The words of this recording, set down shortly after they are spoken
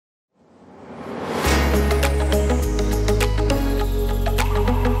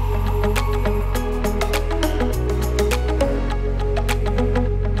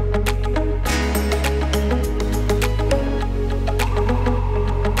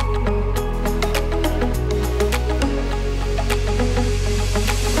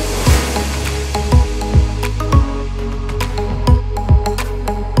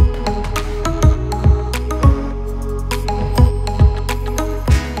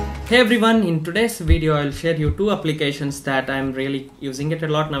Hey everyone, in today's video I'll share you two applications that I'm really using it a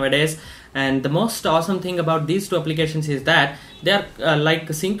lot nowadays, and the most awesome thing about these two applications is that they are like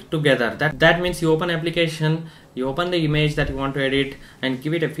synced together. That means you open application, you open the image that you want to edit and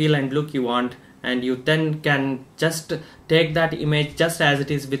give it a feel and look you want, and you then can just take that image just as it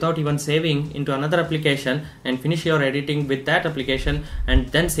is without even saving into another application and finish your editing with that application and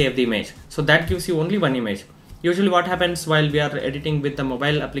then save the image. So that gives you only one image. Usually what happens while we are editing with the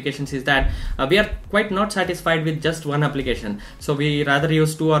mobile applications is that we are quite not satisfied with just one application. So we rather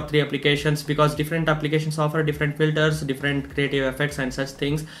use 2 or 3 applications because different applications offer different filters, different creative effects and such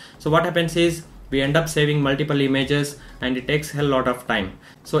things. So what happens is we end up saving multiple images and it takes a hell lot of time.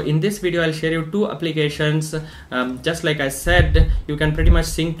 So in this video I'll share you 2 applications. Just like I said, you can pretty much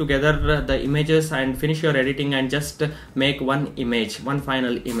sync together the images and finish your editing and just make one image, one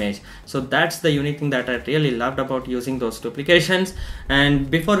final image. So that's the unique thing that I really loved about using those 2 applications.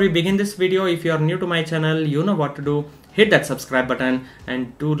 And before we begin this video, if you are new to my channel, you know what to do. Hit that subscribe button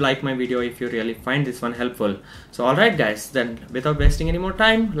and do like my video if you really find this one helpful. So alright guys, then without wasting any more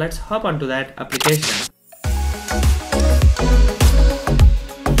time, let's hop onto that application.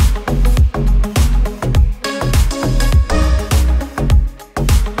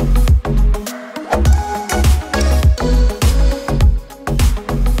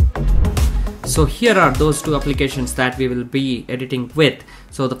 So here are those 2 applications that we will be editing with.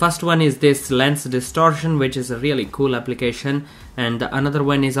 So the first one is this Lens Distortion, which is a really cool application, and the another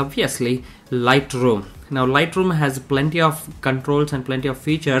one is obviously Lightroom. Now Lightroom has plenty of controls and plenty of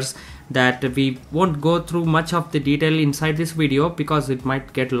features that we won't go through much of the detail inside this video because it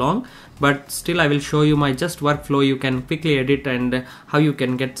might get long, but still I will show you my just workflow. You can quickly edit and how you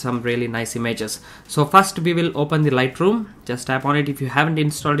can get some really nice images. So first we will open the Lightroom. Just tap on it. If you haven't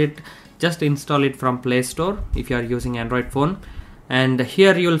installed it, just install it from Play Store if you are using Android phone. And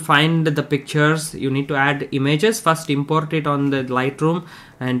here you will find the pictures. You need to add images. First import it on the Lightroom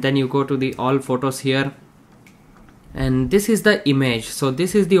and then you go to the all photos here. And this is the image. So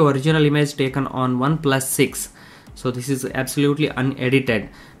this is the original image taken on Oneplus 6. So this is absolutely unedited.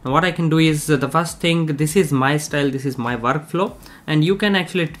 Now what I can do is the first thing, this is my style, this is my workflow, and you can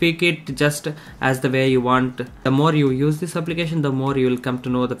actually tweak it just as the way you want. The more you use this application, the more you will come to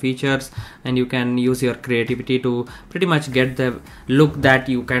know the features, and you can use your creativity to pretty much get the look that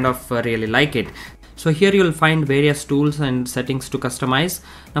you kind of really like it. So here you will find various tools and settings to customize.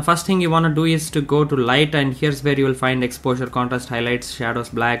 Now first thing you want to do is to go to light, and here's where you will find exposure, contrast, highlights, shadows,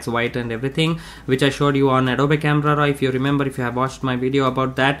 blacks, white and everything, which I showed you on Adobe Camera Raw, if you remember, if you have watched my video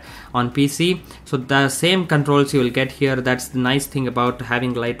about that on PC. So the same controls you will get here. That's the nice thing about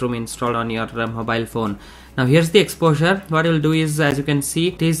having Lightroom installed on your mobile phone. Now here's the exposure. What you'll do is, as you can see,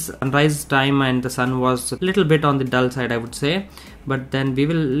 it is sunrise time and the sun was a little bit on the dull side, I would say, but then we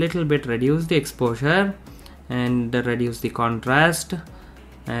will little bit reduce the exposure and reduce the contrast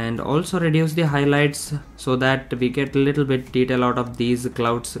and also reduce the highlights so that we get a little bit detail out of these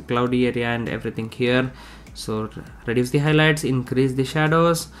clouds, cloudy area and everything here. So reduce the highlights, increase the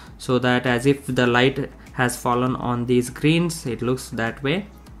shadows so that as if the light has fallen on these greens, it looks that way.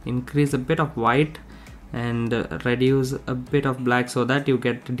 Increase a bit of white and reduce a bit of black so that you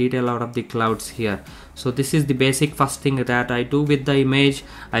get detail out of the clouds here. So this is the basic first thing that I do with the image.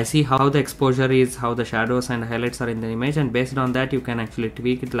 I see how the exposure is, how the shadows and highlights are in the image, and based on that you can actually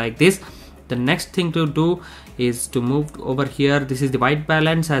tweak it like this. The next thing to do is to move over here. This is the white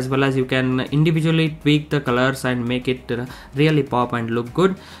balance, as well as you can individually tweak the colors and make it really pop and look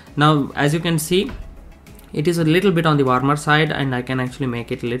good. Now as you can see, it is a little bit on the warmer side, and I can actually make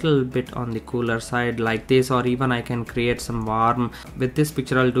it a little bit on the cooler side like this, or even I can create some warm. With this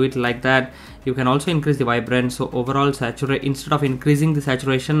picture I'll do it like that. You can also increase the vibrance. So overall instead of increasing the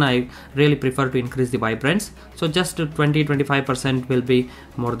saturation, I really prefer to increase the vibrance. So just 20-25% will be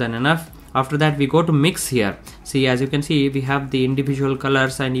more than enough. After that we go to mix here. See, as you can see, we have the individual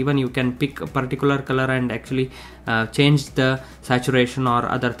colors, and even you can pick a particular color and actually change the saturation or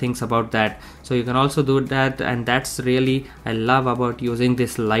other things about that. So you can also do that, and that's really I love about using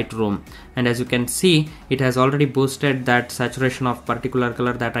this Lightroom. And as you can see, it has already boosted that saturation of particular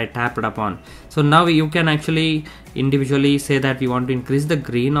color that I tapped upon. So now you can actually individually say that we want to increase the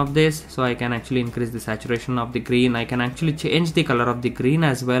green of this, so I can actually increase the saturation of the green. I can actually change the color of the green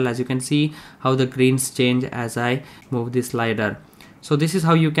as well. As you can see how the greens change as I move the slider. So this is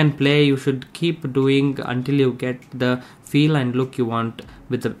how you can play. You should keep doing until you get the feel and look you want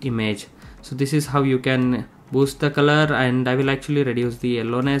with the image. So this is how you can boost the color, and I will actually reduce the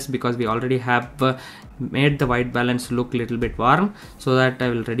yellowness because we already have made the white balance look little bit warm, so that I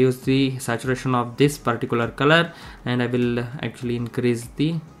will reduce the saturation of this particular color, and I will actually increase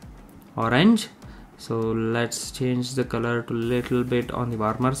the orange. So let's change the color to little bit on the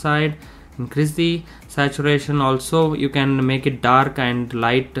warmer side. Increase the saturation. Also you can make it dark and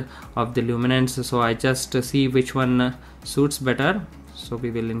light of the luminance, so I just see which one suits better. So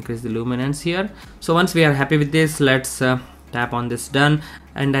we will increase the luminance here. So once we are happy with this, let's tap on this done.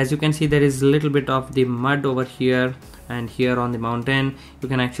 And as you can see, there is a little bit of the mud over here and here on the mountain. You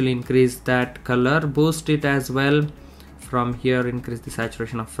can actually increase that color, boost it as well. From here, increase the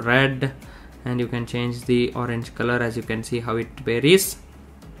saturation of red, and you can change the orange color. As you can see how it varies.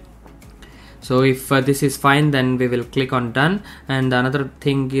 So if this is fine, then we will click on done. And another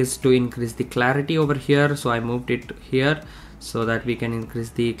thing is to increase the clarity over here. So I moved it here so that we can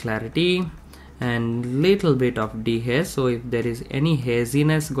increase the clarity and little bit of dehaze. So if there is any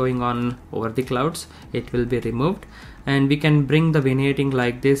haziness going on over the clouds, it will be removed. And we can bring the vignetting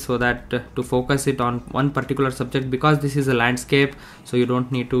like this so that to focus it on one particular subject, because this is a landscape, so you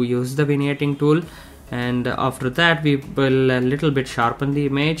don't need to use the vignetting tool. And after that, we will a little bit sharpen the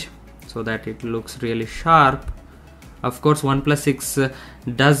image so that it looks really sharp. Of course, OnePlus 6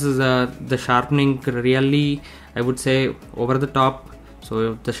 does the sharpening really, I would say, over the top.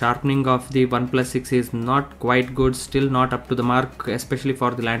 So the sharpening of the OnePlus 6 is not quite good, still not up to the mark, especially for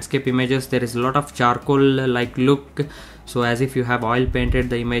the landscape images. There is a lot of charcoal like look, so as if you have oil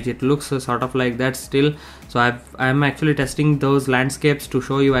painted the image, it looks sort of like that still. So I'm actually testing those landscapes to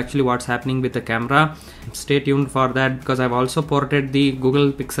show you actually what's happening with the camera. Stay tuned for that, because I've also ported the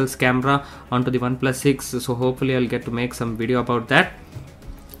Google Pixel's camera onto the OnePlus 6, so hopefully I'll get to make some video about that.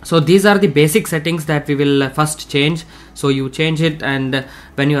 So these are the basic settings that we will first change. So you change it, and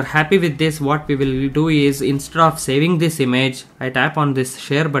when you're happy with this, what we will do is, instead of saving this image, I tap on this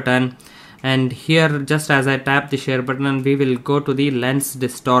share button, and here just as I tap the share button, we will go to the lens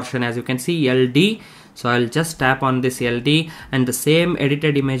distortion. As you can see, LD. So I'll just tap on this LD, and the same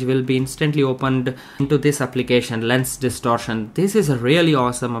edited image will be instantly opened into this application, Lens Distortion. This is a really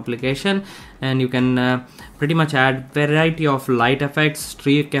awesome application, and you can pretty much add variety of light effects,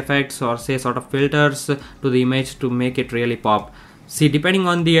 streak effects, or say sort of filters to the image to make it really pop. See, depending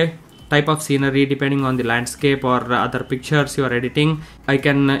on the type of scenery, depending on the landscape or other pictures you are editing, I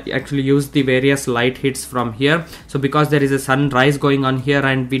can actually use the various light hits from here. So because there is a sunrise going on here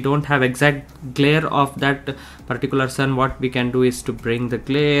and we don't have exact glare of that particular sun, what we can do is to bring the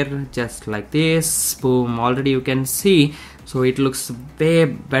glare just like this. Boom, already you can see. So it looks way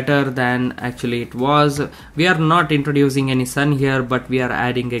better than actually it was. We are not introducing any sun here, but we are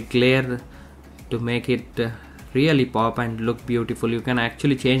adding a glare to make it really pop and look beautiful. You can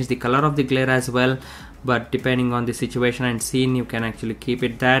actually change the color of the glare as well, but depending on the situation and scene, you can actually keep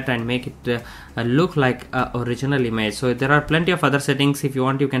it that and make it look like a original image. So there are plenty of other settings. If you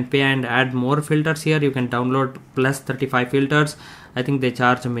want, you can pay and add more filters here. You can download plus 35 filters. I think they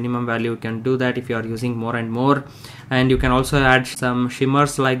charge a minimum value. You can do that if you are using more and more. And you can also add some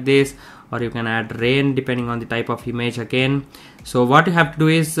shimmers like this, or you can add rain depending on the type of image again. So what you have to do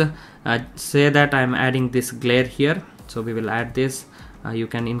is say that I'm adding this glare here. So we will add this. You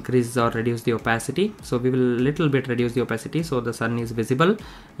can increase or reduce the opacity. So we will little bit reduce the opacity so the sun is visible,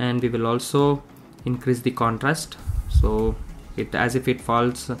 and we will also increase the contrast, so it as if it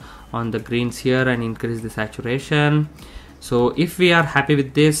falls on the greens here, and increase the saturation. So if we are happy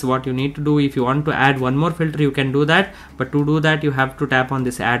with this, what you need to do, if you want to add one more filter, you can do that, but to do that you have to tap on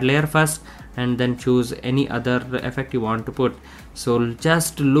this add layer first and then choose any other effect you want to put. So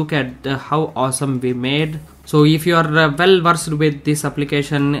just look at how awesome we made. So if you are well versed with this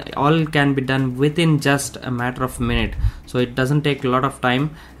application, all can be done within just a matter of minute. So it doesn't take a lot of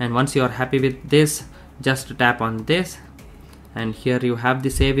time, and once you are happy with this, just tap on this, and here you have the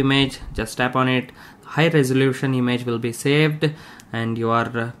save image. Just tap on it, high resolution image will be saved, and you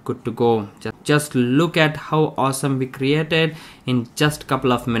are good to go. Just look at how awesome we created in just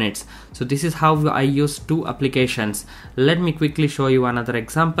couple of minutes. So this is how I use two applications. Let me quickly show you another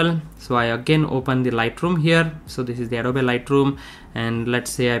example. So I again open the Lightroom here. So this is the Adobe Lightroom, and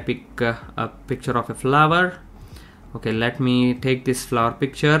let's say I pick a picture of a flower. Okay, let me take this flower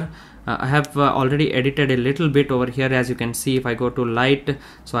picture. I have already edited a little bit over here. As you can see, if I go to light,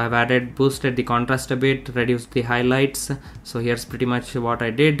 so I've added, boosted the contrast a bit, reduced the highlights. So here's pretty much what I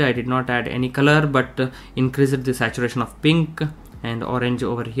did. I did not add any color, but increased the saturation of pink and orange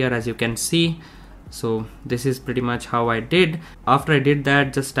over here, as you can see. So this is pretty much how I did. After I did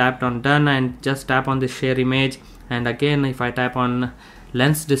that, just tapped on done and just tap on the share image, and again if I tap on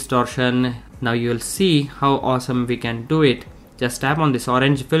lens distortion, now you will see how awesome we can do it. Just tap on this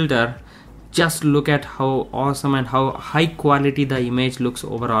orange filter, just look at how awesome and how high quality the image looks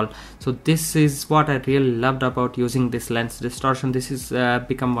overall. So this is what I really loved about using this lens distortion. This is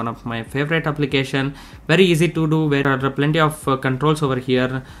become one of my favorite application. Very easy to do. There are plenty of controls over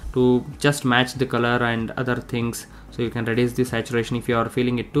here to just match the color and other things. So you can reduce the saturation if you are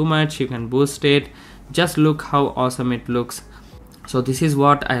feeling it too much. You can boost it. Just look how awesome it looks. So this is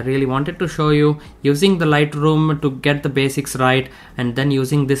what I really wanted to show you, using the Lightroom to get the basics right, and then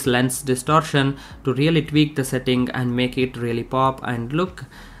using this lens distortion to really tweak the setting and make it really pop and look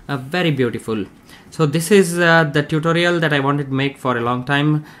very beautiful. So this is the tutorial that I wanted to make for a long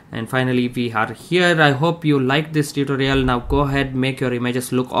time, and finally we are here. I hope you liked this tutorial. Now go ahead, make your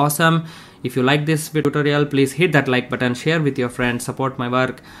images look awesome. If you like this tutorial, please hit that like button, share with your friends, support my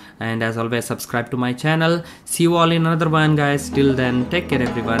work, and as always, subscribe to my channel. See you all in another one, guys. Till then, take care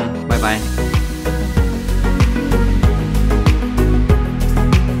everyone. Bye bye.